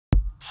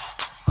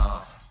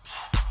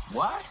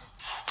What?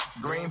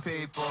 Green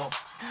people,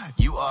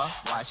 you are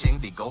watching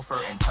the Gopher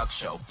and Tuk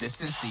show.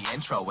 This is the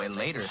intro and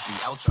later's the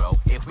outro.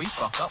 If we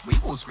fuck up, we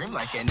will scream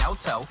like an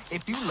alto.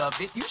 If you loved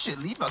it, you should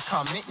leave a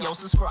comment. Yo,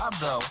 subscribe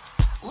though.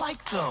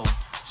 Like though.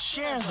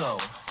 Share though.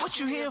 What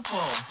you here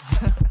for?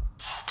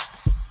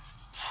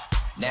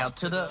 Now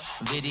to the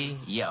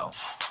video.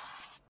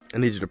 I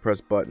need you to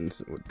press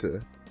buttons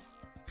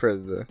for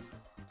the.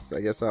 So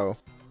I guess I'll.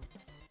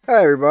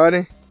 Hi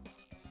everybody.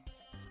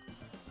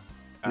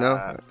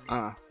 No.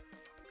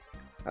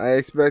 I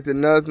expected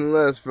nothing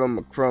less from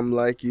a crumb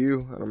like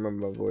you. I don't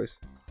remember my voice.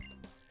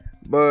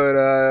 But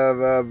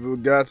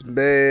I've got some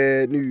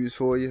bad news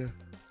for you.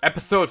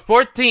 Episode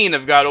 14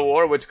 of God of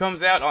War, which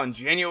comes out on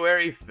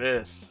January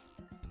 5th.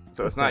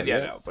 So it's not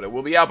yet out, but it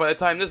will be out by the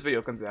time this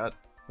video comes out.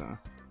 So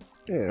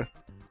yeah.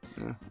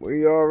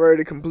 We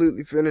already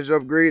completely finished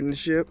upgrading the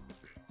ship.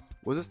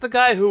 Was this the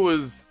guy who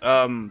was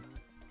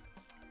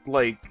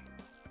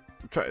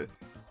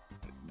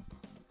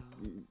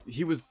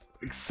he was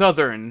like,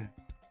 Southern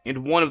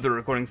in one of the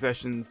recording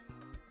sessions,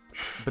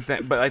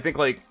 but I think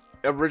like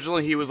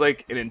originally he was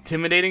like an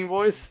intimidating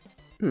voice,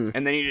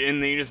 and then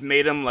you just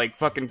made him like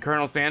fucking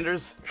Colonel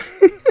Sanders.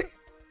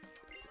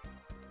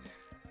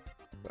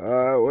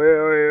 Well,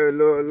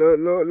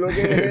 look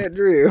at that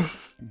drill.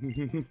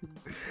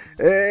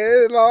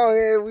 As long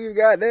as we've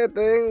got that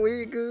thing,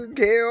 we could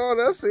kill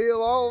the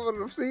seal over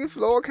the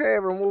seafloor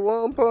cavern with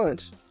one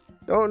punch.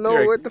 Don't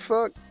know what the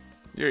fuck.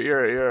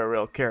 You're a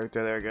real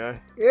character there, guy.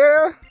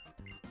 Yeah,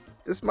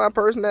 just my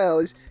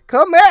personality.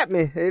 Come at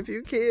me if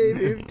you can.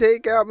 If you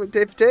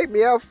take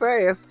me out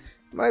fast,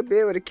 you might be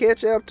able to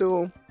catch up to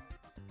him.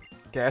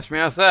 Cash me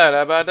outside.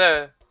 How about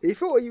that?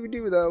 Before you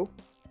do, though,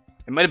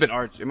 it might have been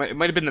Arch. It might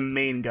have been the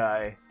main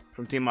guy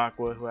from Team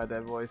Aqua who had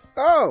that voice.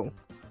 Oh.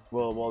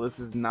 Well, this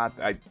is not.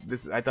 I thought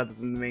this was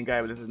the main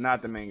guy, but this is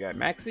not the main guy.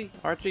 Maxie,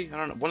 Archie, I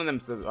don't know. One of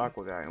them's the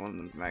Aqua guy, and one of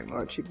them's Magma.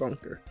 Archie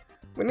Bunker.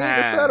 We need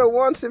to settle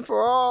once and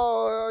for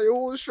all.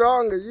 Who's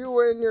stronger, you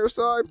and your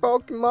sorry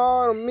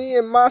Pokemon, or me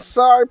and my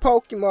sorry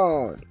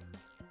Pokemon?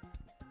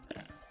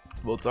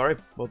 Both sorry.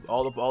 Both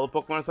all the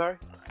Pokemon are sorry.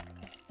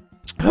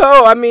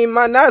 Oh, I mean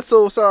my not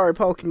so sorry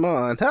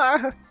Pokemon.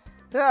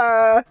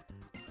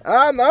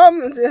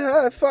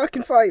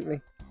 Fucking fight me.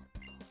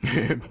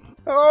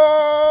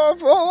 Oh,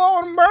 full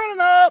on burning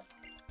up.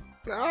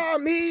 Ah,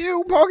 me,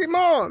 you,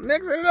 Pokemon,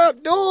 mixing it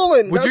up,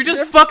 dueling. Would you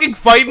just fucking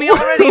fight me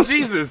already?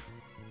 Jesus.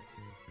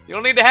 You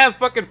don't need to have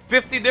fucking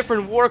 50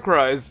 different war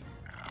cries.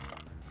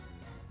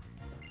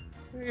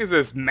 What is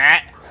this,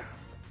 Matt?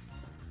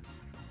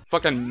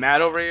 Fucking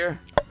Matt over here?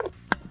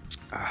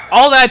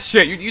 All that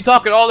shit. You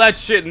talking all that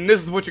shit, and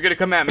this is what you're gonna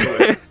come at me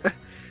with.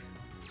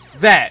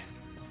 That.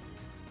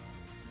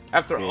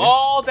 After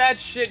all that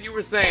shit you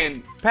were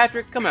saying,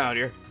 Patrick, come out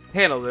here.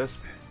 Handle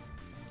this.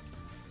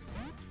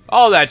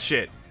 All that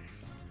shit.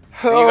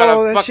 And you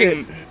got a fucking.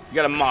 You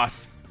got a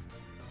moth.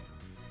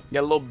 You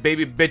got a little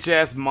baby bitch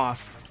ass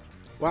moth.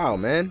 Wow,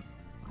 man.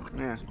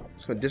 Yeah.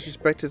 Just gonna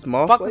disrespect his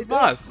moth. Fuck like this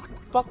moth.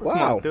 Fuck this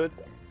moth, dude.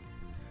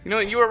 You know,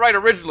 you were right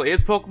originally.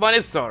 His Pokemon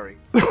is sorry.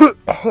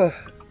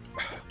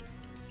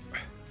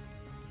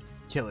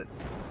 Kill it.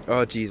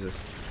 Oh, Jesus.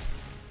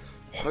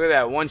 Look at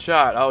that, one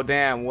shot. Oh,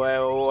 damn.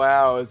 Well,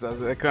 wow. I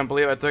couldn't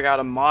believe I took out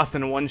a moth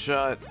in one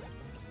shot.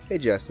 Hey,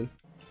 Justin.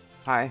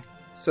 Hi.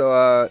 So,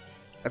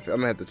 I'm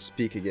gonna have to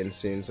speak again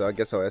soon, so I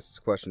guess I'll ask this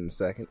question in a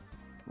second.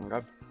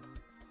 Okay.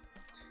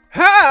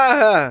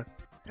 Ha!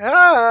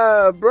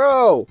 Ah,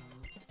 bro.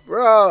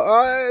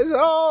 Bro, it's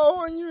all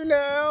on you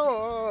now.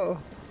 Oh.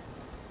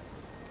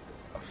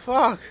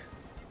 Fuck.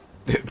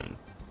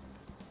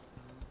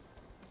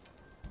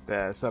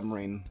 The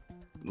submarine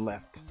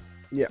left.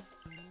 Yeah.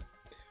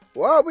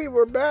 While we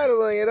were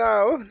battling it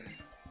out,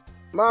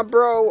 my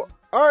bro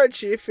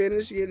Archie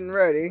finished getting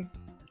ready.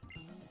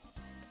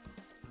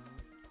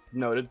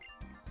 Noted.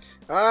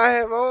 I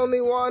have only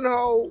one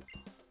hope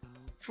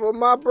for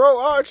my bro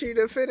Archie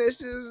to finish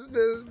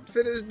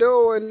finish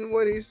doing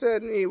what he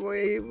said he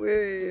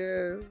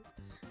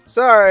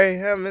Sorry,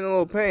 I'm in a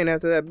little pain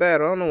after that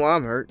battle. I don't know why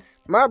I'm hurt.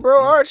 My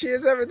bro Archie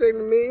is everything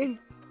to me.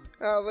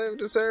 I live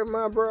to serve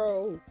my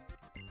bro.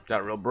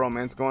 Got a real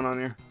bromance going on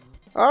here.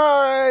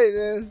 Alright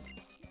then.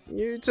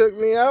 You took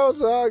me out,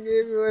 so I'll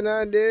give you an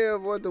idea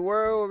of what the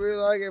world will be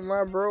like if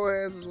my bro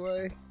has his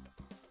way.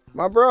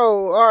 My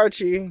bro,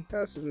 Archie,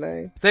 that's his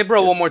name. Say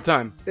bro one more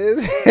time.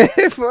 Is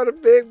for the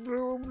big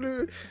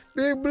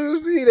blue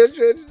sea that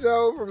stretches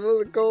out from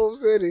Lily Cove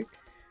City.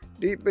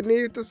 Deep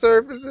beneath the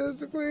surface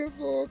is the clean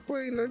floor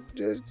cleaner.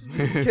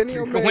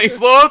 Clean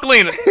floor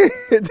cleaner.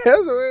 That's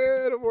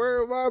where the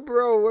world my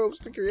bro hopes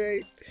to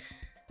create.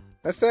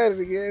 I said it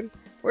again.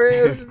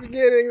 Whereas the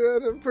beginning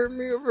of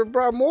the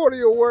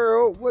primordial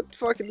world, what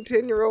fucking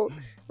 10-year-old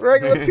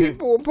regular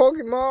people in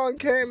Pokemon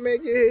can't make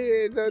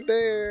it here.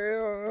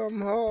 There,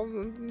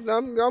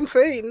 I'm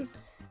fading.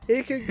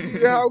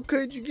 How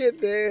could you get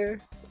there?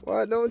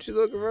 Why don't you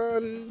look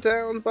around in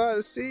town by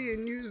the sea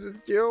and use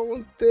your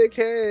own thick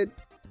head?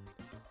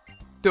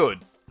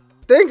 Dude,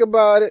 think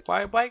about it.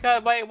 Why you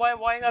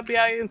gotta be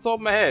out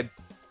insulting my head?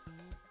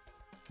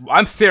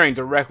 I'm staring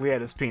directly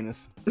at his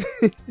penis.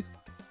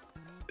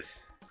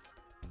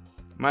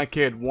 My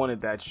kid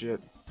wanted that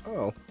shit.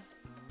 Oh.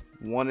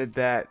 Wanted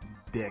that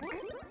dick.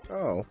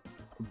 Oh.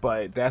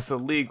 But that's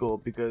illegal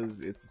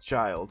because it's a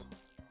child.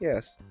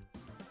 Yes.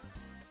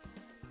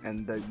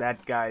 And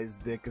that guy's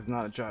dick is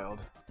not a child.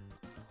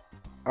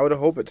 I would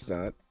hope it's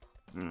not.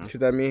 Because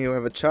that means he'll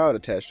have a child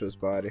attached to his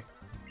body.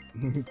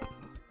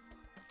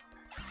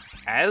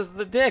 As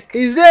the dick.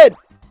 He's dead!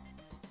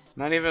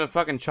 Not even a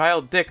fucking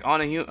child dick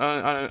on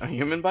a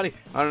human body?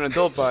 On an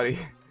adult body.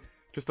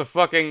 Just a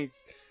fucking...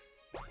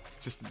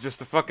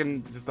 Just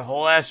a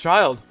whole ass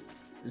child.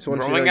 Just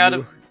want growing out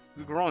of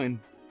the groin.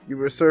 You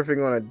were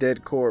surfing on a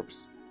dead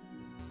corpse.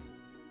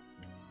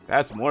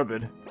 That's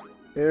morbid.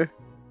 Yeah.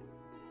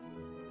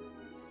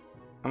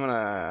 I'm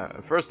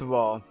gonna... First of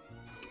all,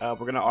 we're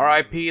gonna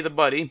RIP the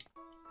buddy.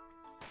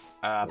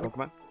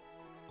 Pokemon.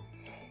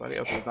 Buddy,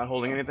 okay, he's not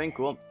holding anything.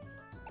 Cool.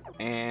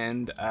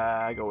 And,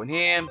 go in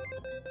here.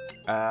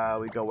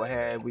 We go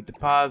ahead, we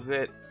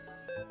deposit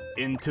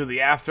into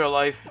the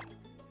afterlife.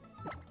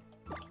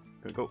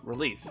 Go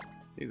release.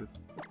 Jesus.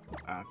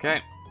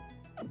 Okay.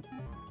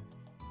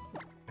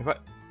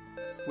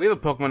 We have a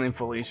Pokemon named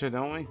Felicia,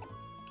 don't we?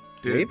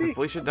 Did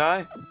Felicia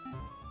die?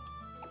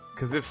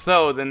 Because if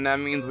so, then that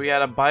means we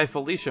had a bye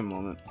Felicia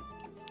moment.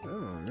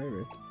 Oh, maybe.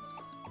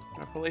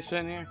 Is Felicia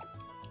in here?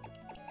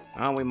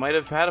 Oh, we might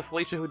have had a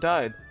Felicia who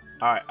died.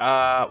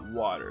 Alright,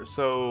 water.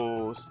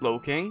 So,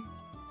 Slowking.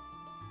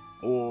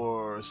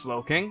 Or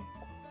Slowking.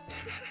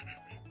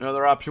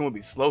 Another option would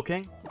be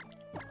Slowking.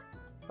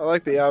 I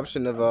like the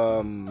option of,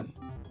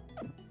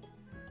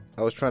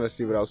 I was trying to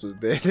see what else was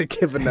there to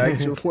give an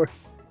actual word.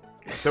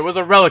 There was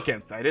a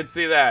Relicanth. I did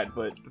see that,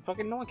 but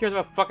fucking no one cares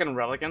about fucking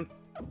Relicanth.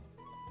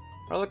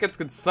 Relicanth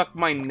could suck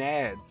my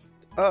nads.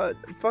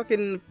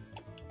 Fucking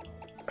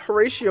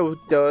Horatio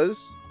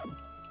does.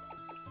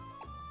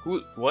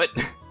 Who? What?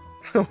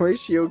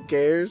 Horatio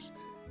cares.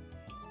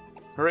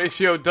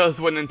 Horatio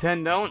does what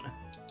Nintendo don't?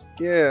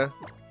 Yeah.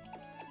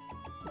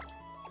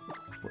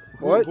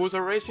 What? Who's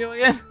Horatio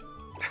again?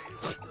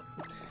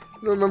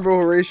 You remember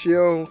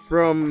Horatio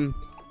from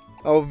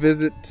our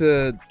visit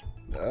to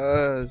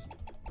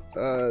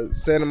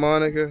Santa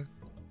Monica?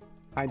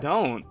 I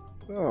don't.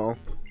 Oh.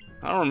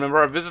 I don't remember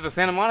our visit to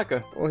Santa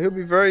Monica. Well, he'll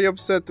be very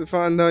upset to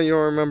find out you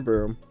don't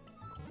remember him.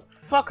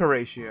 Fuck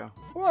Horatio.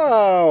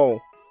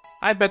 Wow.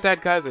 I bet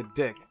that guy's a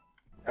dick.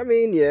 I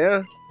mean,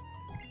 yeah.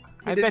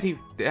 I bet he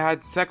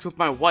had sex with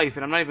my wife,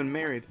 and I'm not even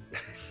married.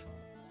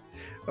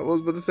 I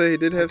was about to say he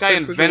did have That guy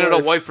sex with your invented a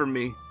wife. wife for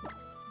me.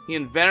 He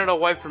invented a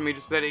wife for me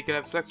just so that he could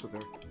have sex with her.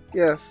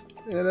 Yes.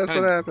 Yeah, that's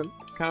what happened.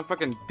 What kind of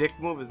fucking dick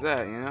move is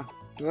that, you know?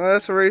 Well,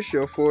 that's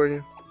Horatio for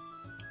you.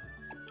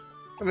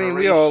 I mean,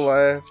 we all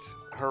laughed.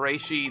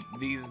 Horatio,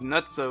 these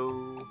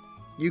nutso.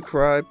 You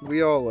cried.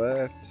 We all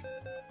laughed.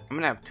 I'm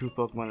gonna have 2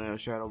 Pokemon in a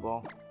Shadow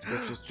Ball.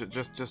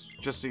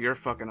 Just so you're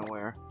fucking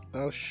aware.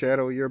 I'll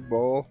shadow your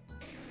ball.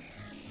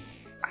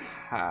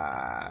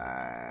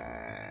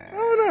 I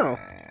don't know.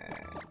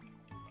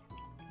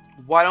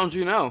 Why don't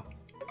you know?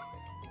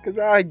 Cause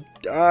I'm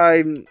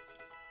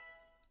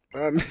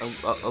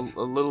a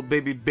little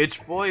baby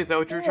bitch boy? Is that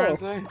what you were trying to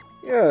say?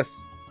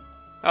 Yes.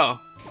 Oh.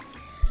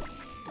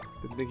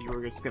 Didn't think you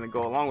were just gonna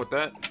go along with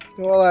that.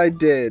 Well, I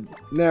did.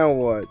 Now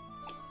what?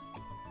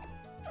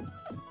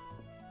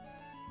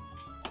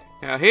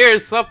 Now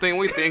here's something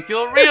we think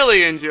you'll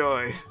really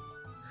enjoy.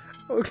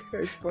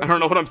 Okay, fine. I don't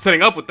know what I'm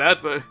setting up with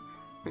that, but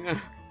yeah.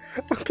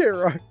 Okay,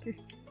 Rocky.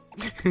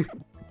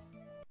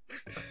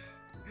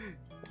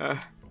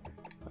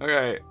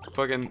 Okay,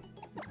 fucking.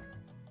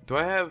 Do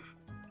I have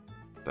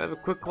a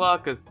quick claw?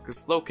 Cause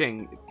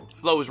Slowking,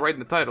 slow is right in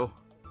the title.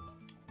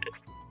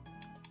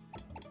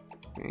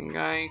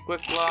 Guy,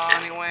 quick claw,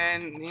 he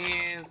went.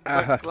 He's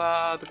quick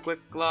claw, the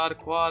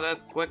claw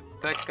that's quick.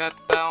 That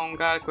got down,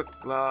 got a quick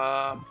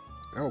claw.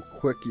 How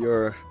quick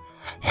you're.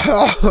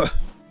 You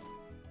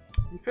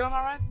feeling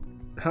alright?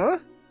 Huh?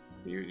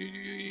 You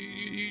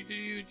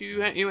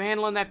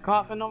handling that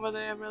coffin over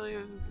there really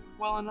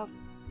well enough?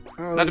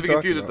 Not to be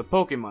confused with the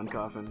Pokemon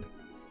coffin,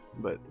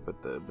 but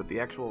the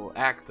actual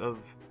act of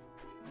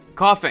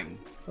coughing.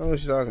 I don't know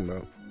what you're talking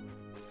about.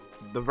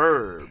 The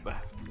verb.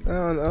 I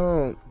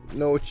don't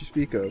know what you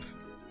speak of.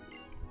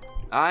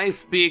 I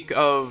speak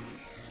of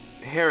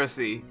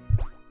heresy.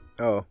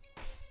 Oh.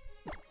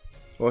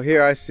 Well,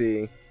 here I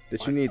see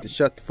that you need to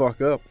shut the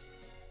fuck up.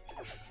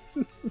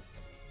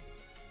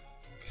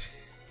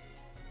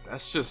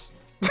 That's just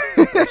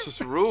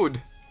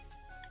rude.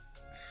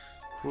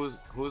 Who's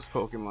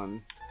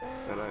Pokemon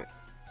that I?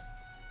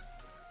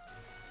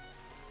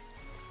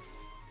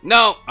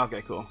 No.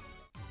 Okay, cool.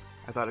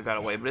 I thought it got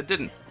away, but it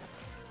didn't.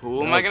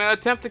 Who am I gonna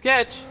attempt to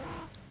catch?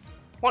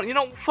 Well, you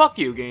know, fuck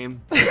you,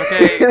 game.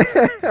 Okay.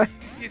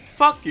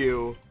 Fuck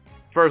you.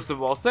 First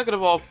of all, second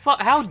of all,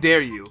 how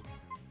dare you?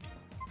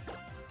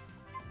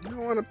 You don't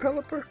want a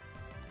Pelipper?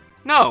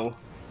 No.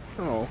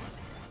 Oh.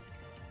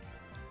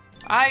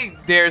 I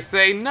dare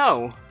say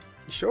no.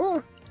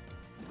 Sure.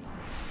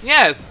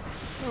 Yes.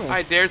 Oh.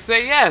 I dare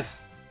say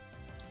yes.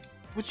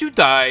 Would you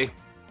die?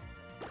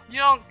 You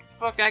don't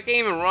fucking. I can't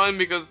even run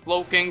because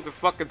Slow King's a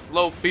fucking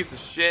slow piece of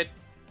shit.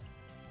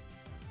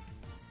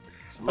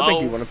 Slow. I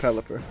think you want a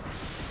Pelipper.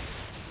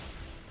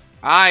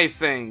 I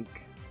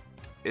think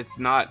it's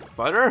not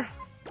butter.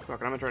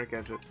 Fuck, I'm gonna try to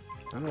catch it.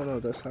 I don't know.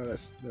 That's how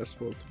that's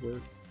supposed to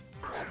work.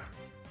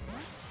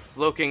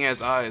 Slow King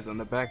has eyes on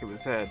the back of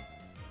his head.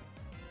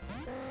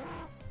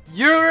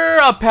 You're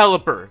a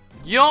Pelipper.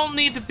 You don't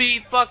need to be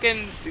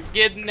fucking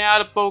getting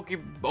out of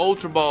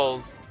Ultra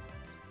Balls.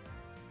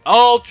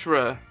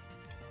 Ultra.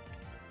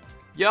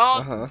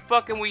 Y'all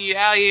fucking when you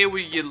out here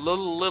with your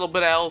little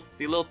bit of health,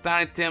 your little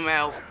Tiny Tim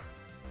health.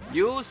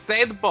 You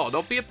stay the ball.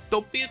 Don't be a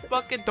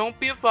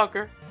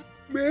fucker.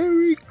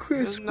 Merry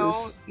Christmas.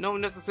 There's no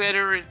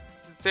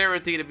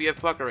necessity to be a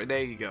fucker.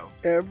 There you go.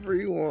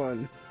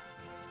 Everyone.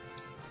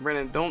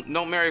 Brennan,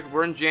 don't marry.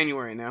 We're in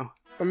January now.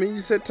 I mean,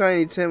 you said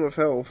Tiny Tim with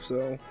health,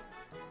 so.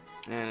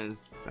 And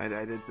I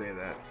did say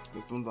that.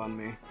 This one's on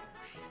me.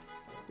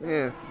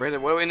 Yeah.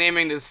 Brennan, what are we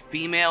naming this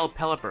female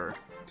Pelipper?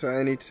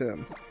 Tiny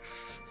Tim.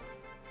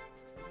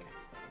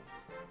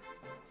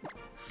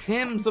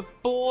 Tim's a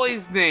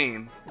boy's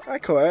name. I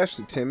call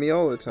Ashley Timmy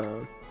all the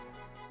time.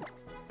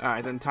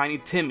 Alright, then Tiny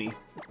Timmy.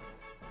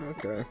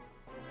 Okay.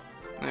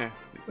 There.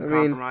 I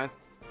Compromise.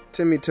 mean,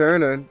 Timmy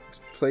Turner,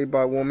 played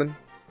by a woman.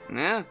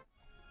 Yeah.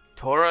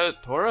 Tara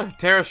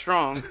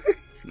Strong.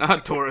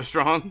 Not Tora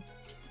Strong.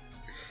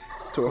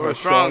 Tora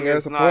Strong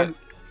as a part.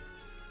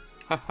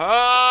 Ha ha!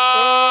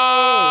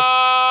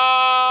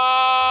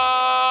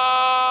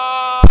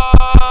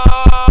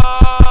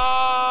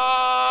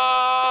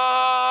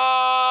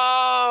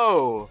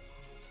 Oh!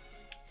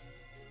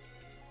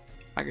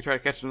 I can try to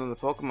catch another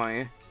Pokemon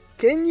here.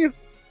 Can you?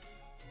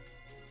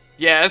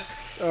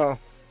 Yes. Oh.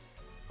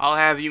 I'll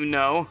have you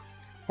know.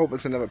 Hope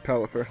it's another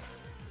Pelipper.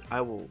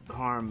 I will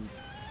harm.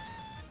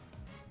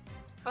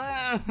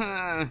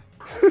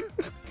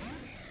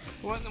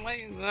 What?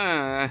 Wait,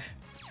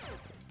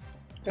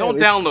 don't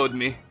download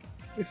me.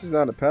 This is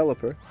not a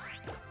Pelipper.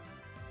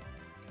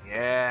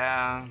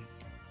 Yeah.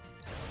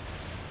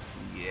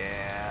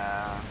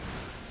 Yeah.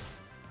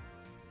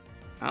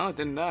 Oh, it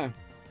didn't die.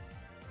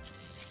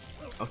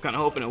 I was kind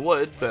of hoping it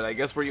would, but I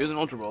guess we're using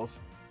Ultra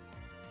Balls.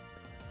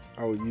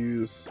 I'll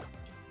use...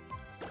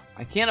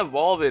 I can't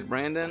evolve it,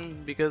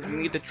 Brandon, because you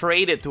need to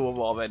trade it to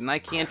evolve it, and I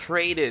can't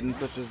trade it in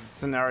such a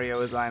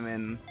scenario as I'm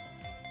in.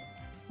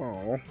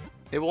 Oh.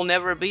 It will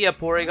never be a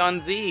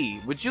Porygon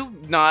Z. Would you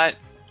not?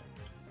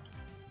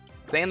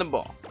 Stay in the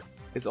ball.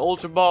 It's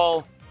Ultra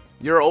Ball.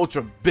 You're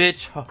Ultra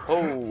bitch.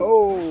 Oh.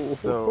 Oh.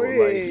 So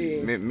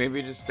like,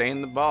 maybe just stay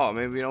in the ball.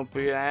 Maybe don't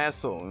be an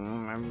asshole.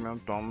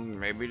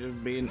 Maybe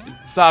just be.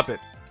 Stop it.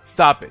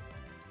 Stop it.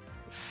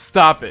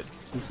 Stop it.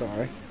 I'm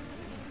sorry.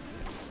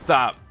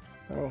 Stop.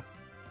 Oh.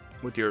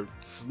 With your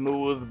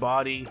smooth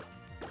body,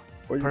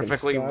 Or you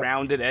perfectly can stop.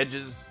 rounded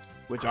edges,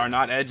 which are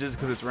not edges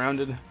because it's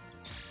rounded.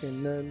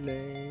 In the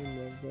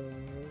name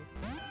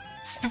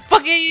of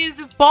Fucking use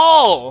a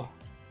ball!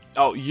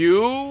 Oh,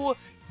 you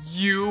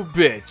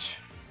bitch.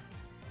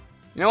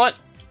 You know what?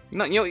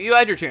 You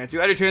had your chance.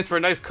 You had your chance for a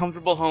nice,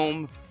 comfortable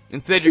home.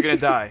 Instead, you're gonna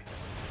die.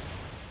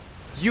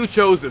 You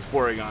chose this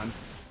Porygon.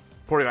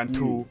 Porygon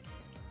 2.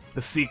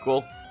 The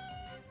sequel.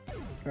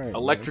 Right,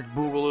 Electric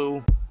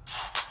Boogaloo.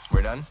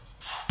 We're done?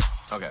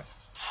 Okay.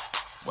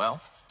 Well,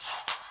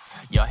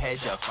 y'all had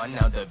your fun,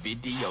 now the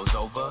video's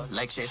over.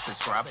 Like, share,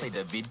 subscribe, play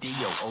the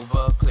video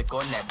over. Click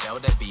on that bell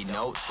to be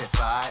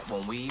notified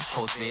when we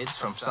post vids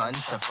from sun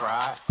to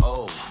fry.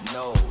 Oh,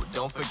 no,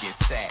 don't forget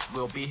Sat.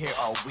 We'll be here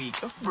all week.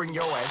 Bring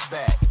your ass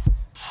back.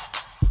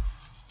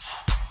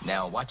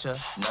 Now watch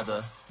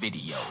another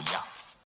video, y'all.